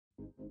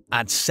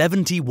At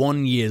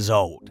 71 years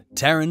old,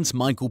 Terrance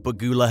Michael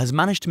Pegula has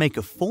managed to make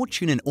a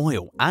fortune in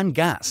oil and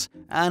gas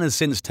and has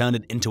since turned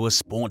it into a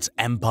sports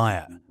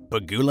empire,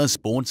 Pegula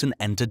Sports and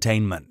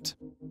Entertainment.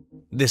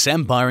 This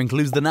empire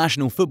includes the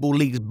National Football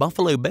League's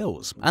Buffalo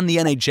Bills and the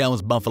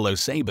NHL's Buffalo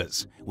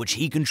Sabres, which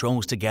he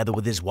controls together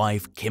with his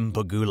wife Kim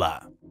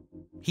Pegula.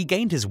 He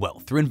gained his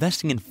wealth through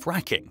investing in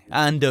fracking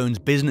and owns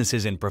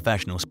businesses in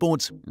professional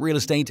sports, real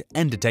estate,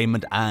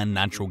 entertainment, and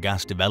natural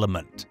gas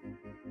development.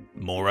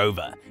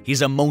 Moreover,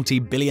 he's a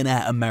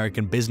multi-billionaire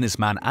American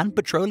businessman and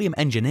petroleum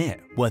engineer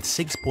worth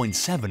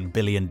 $6.7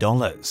 billion.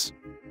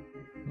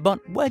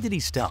 But where did he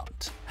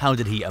start? How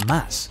did he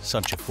amass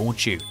such a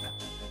fortune?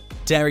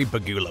 Terry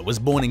Pegula was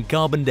born in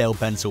Carbondale,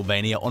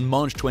 Pennsylvania on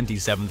March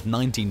 27,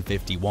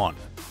 1951.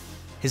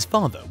 His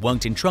father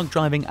worked in truck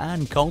driving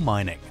and coal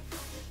mining.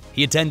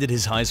 He attended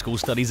his high school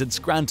studies at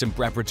Scranton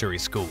Preparatory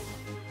School.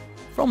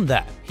 From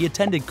there, he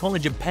attended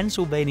college at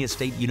Pennsylvania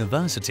State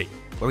University,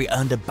 where he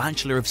earned a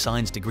Bachelor of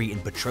Science degree in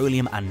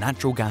Petroleum and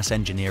Natural Gas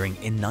Engineering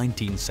in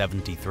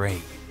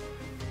 1973.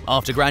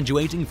 After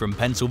graduating from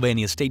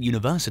Pennsylvania State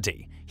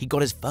University, he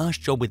got his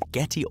first job with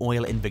Getty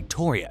Oil in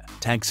Victoria,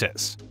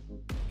 Texas.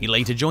 He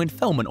later joined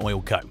Feldman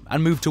Oil Co.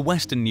 and moved to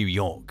Western New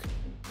York.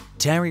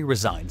 Terry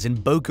resides in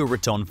Boca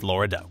Raton,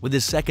 Florida, with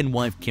his second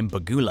wife Kim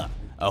Pegula,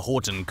 a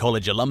Horton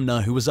College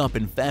alumna who was up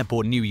in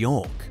Fairport, New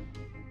York.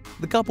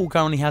 The couple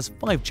currently has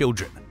 5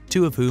 children,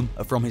 2 of whom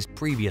are from his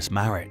previous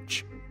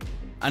marriage.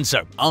 And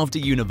so, after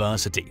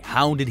university,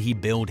 how did he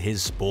build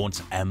his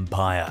sports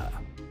empire?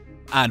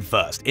 At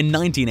first, in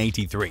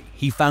 1983,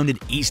 he founded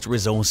East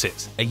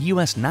Resources, a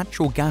U.S.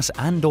 natural gas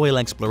and oil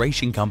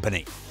exploration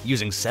company,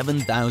 using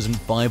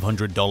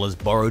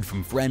 $7,500 borrowed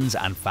from friends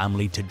and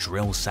family to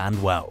drill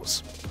sand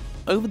wells.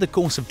 Over the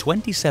course of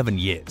 27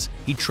 years,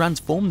 he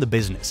transformed the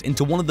business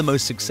into one of the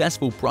most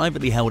successful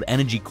privately held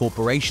energy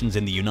corporations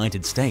in the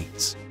United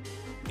States.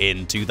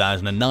 In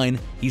 2009,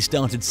 he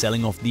started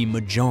selling off the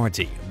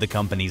majority of the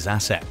company's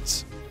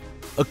assets.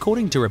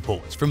 According to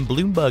reports from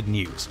Bloomberg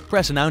News,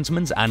 press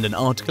announcements, and an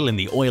article in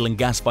the Oil and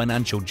Gas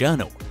Financial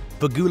Journal,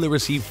 Pegula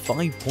received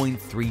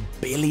 $5.3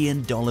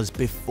 billion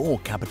before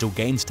capital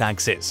gains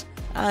taxes,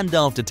 and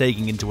after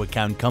taking into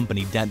account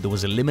company debt that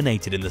was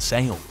eliminated in the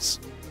sales.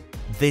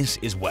 This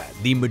is where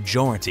the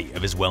majority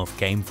of his wealth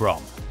came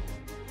from.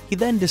 He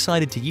then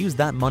decided to use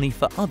that money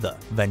for other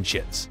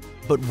ventures.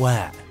 But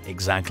where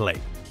exactly?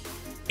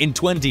 In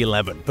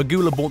 2011,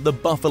 Pegula bought the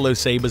Buffalo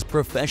Sabres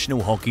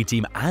professional hockey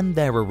team and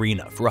their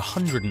arena for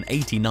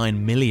 $189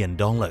 million.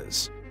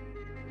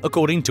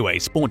 According to a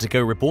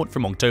Sportico report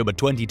from October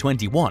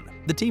 2021,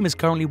 the team is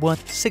currently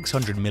worth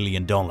 $600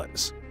 million.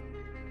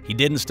 He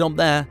didn't stop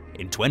there.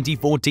 In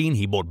 2014,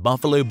 he bought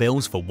Buffalo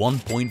Bills for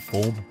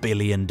 $1.4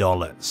 billion.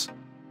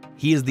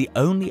 He is the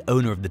only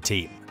owner of the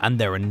team, and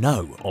there are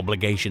no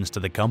obligations to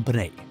the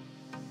company.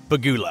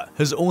 Pegula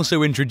has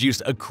also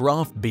introduced a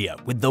craft beer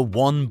with the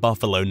One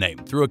Buffalo name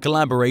through a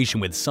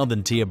collaboration with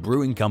Southern Tier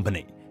Brewing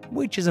Company,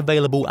 which is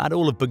available at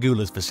all of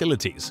Pegula's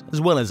facilities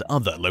as well as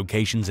other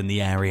locations in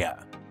the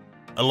area.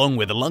 Along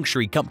with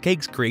luxury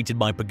cupcakes created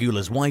by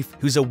Pegula's wife,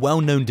 who's a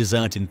well-known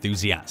dessert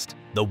enthusiast,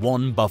 the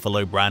One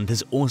Buffalo brand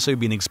has also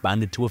been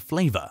expanded to a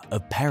flavor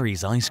of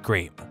Perry's ice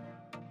cream.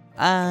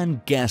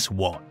 And guess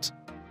what?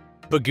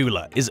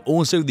 Pegula is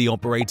also the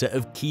operator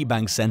of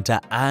KeyBank Center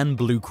and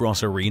Blue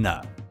Cross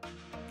Arena.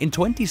 In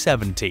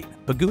 2017,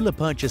 Pegula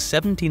purchased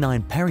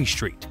 79 Perry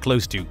Street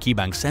close to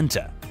KeyBank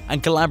Center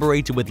and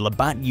collaborated with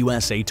Labatt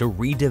USA to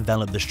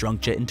redevelop the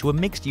structure into a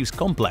mixed-use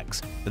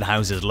complex that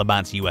houses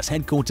Labatt's US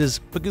headquarters,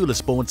 Pegula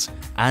Sports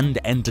and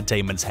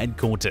Entertainment's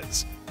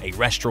headquarters, a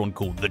restaurant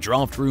called The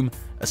Draft Room,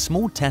 a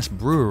small test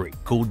brewery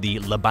called the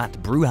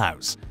Labatt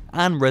Brewhouse,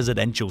 and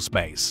residential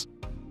space.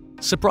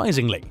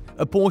 Surprisingly,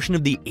 a portion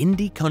of the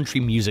indie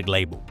country music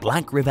label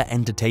Black River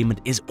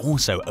Entertainment is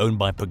also owned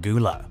by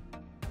Pegula.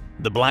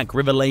 The Black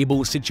River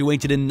label,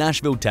 situated in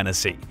Nashville,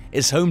 Tennessee,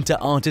 is home to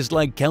artists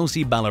like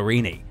Kelsey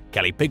Ballerini,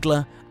 Kelly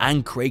Pickler,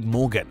 and Craig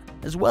Morgan,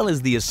 as well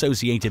as the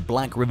associated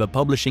Black River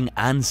Publishing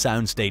and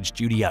Soundstage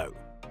Studio.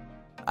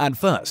 At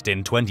first,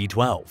 in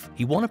 2012,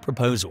 he won a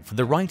proposal for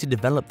the right to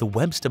develop the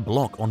Webster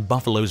Block on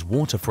Buffalo's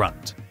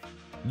waterfront.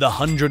 The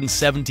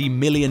 $170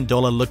 million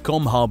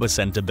Lacombe Harbor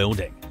Center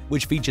building,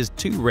 which features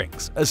 2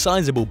 rings, a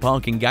sizable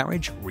parking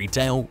garage,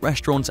 retail,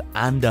 restaurants,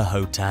 and a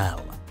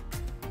hotel.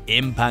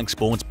 Impact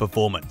Sports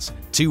Performance,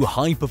 2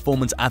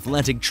 high-performance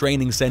athletic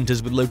training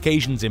centers with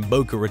locations in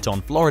Boca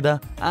Raton, Florida,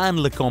 and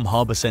Lacombe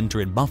Harbor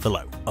Center in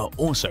Buffalo are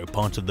also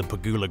part of the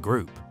Pegula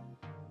Group.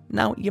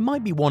 Now, you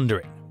might be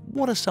wondering,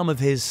 what are some of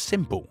his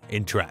simple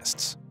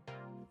interests?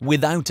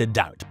 Without a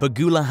doubt,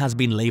 Pegula has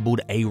been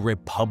labeled a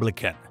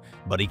Republican,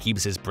 but he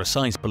keeps his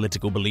precise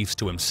political beliefs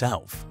to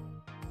himself.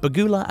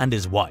 Pegula and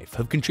his wife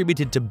have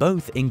contributed to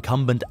both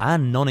incumbent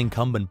and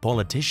non-incumbent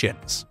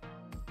politicians.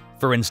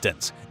 For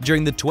instance,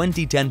 during the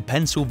 2010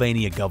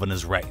 Pennsylvania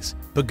governor's race,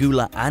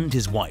 Pegula and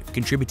his wife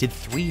contributed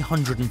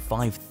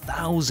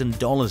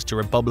 $305,000 to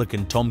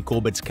Republican Tom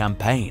Corbett's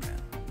campaign.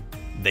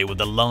 They were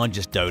the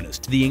largest donors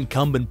to the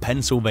incumbent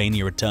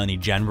Pennsylvania Attorney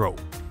General.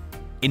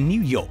 In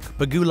New York,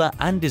 Pegula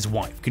and his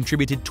wife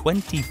contributed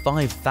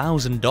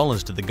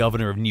 $25,000 to the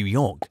governor of New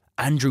York,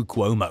 Andrew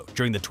Cuomo,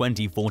 during the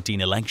 2014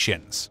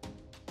 elections.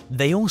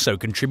 They also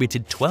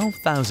contributed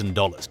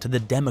 $12,000 to the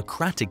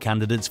Democratic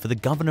candidates for the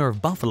governor of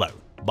Buffalo,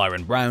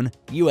 Byron Brown,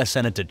 U.S.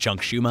 Senator Chuck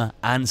Schumer,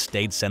 and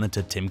State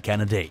Senator Tim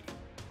Kennedy.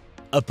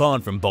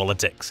 Apart from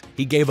politics,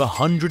 he gave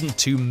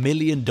 $102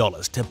 million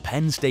to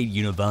Penn State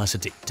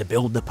University to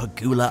build the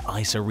Pegula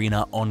Ice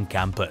Arena on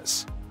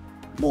campus.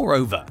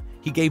 Moreover,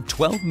 he gave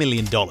 $12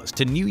 million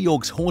to New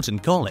York's Horton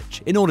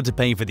College in order to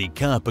pay for the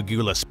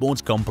Pegula Sports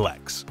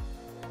Complex.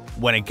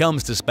 When it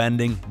comes to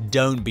spending,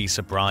 don't be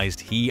surprised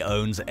he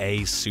owns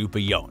a super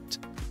yacht.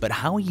 But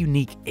how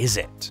unique is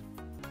it?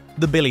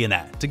 The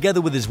billionaire, together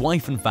with his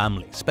wife and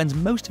family, spends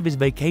most of his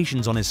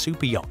vacations on his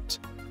super yacht.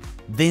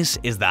 This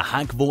is the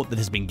hack vault that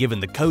has been given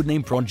the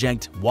codename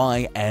Project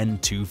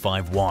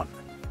YN251.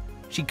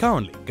 She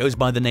currently goes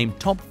by the name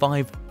Top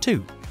 5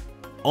 2.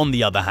 On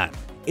the other hand,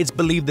 it's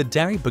believed that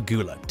Terry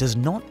Pegula does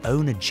not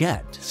own a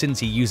jet since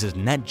he uses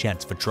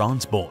NetJets for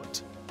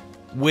transport.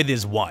 With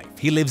his wife,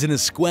 he lives in a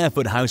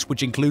square-foot house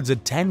which includes a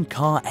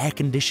 10-car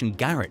air-conditioned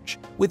garage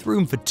with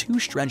room for 2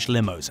 stretch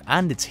limos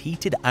and its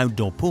heated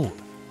outdoor pool,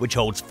 which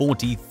holds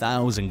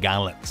 40,000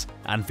 gallons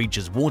and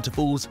features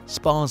waterfalls,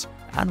 spas,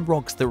 and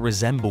rocks that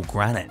resemble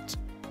granite.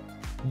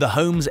 The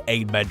home's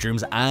 8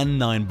 bedrooms and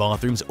 9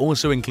 bathrooms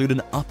also include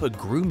an upper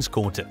groom's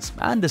quarters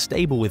and a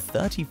stable with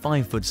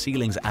 35-foot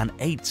ceilings and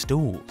 8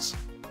 stalls.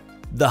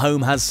 The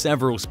home has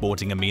several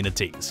sporting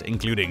amenities,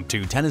 including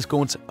 2 tennis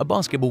courts, a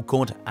basketball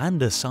court,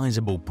 and a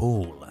sizable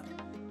pool.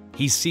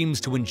 He seems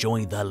to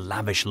enjoy the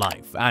lavish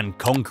life and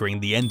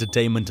conquering the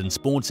entertainment and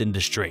sports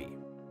industry.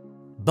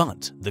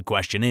 But the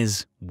question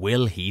is,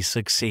 will he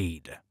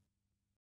succeed?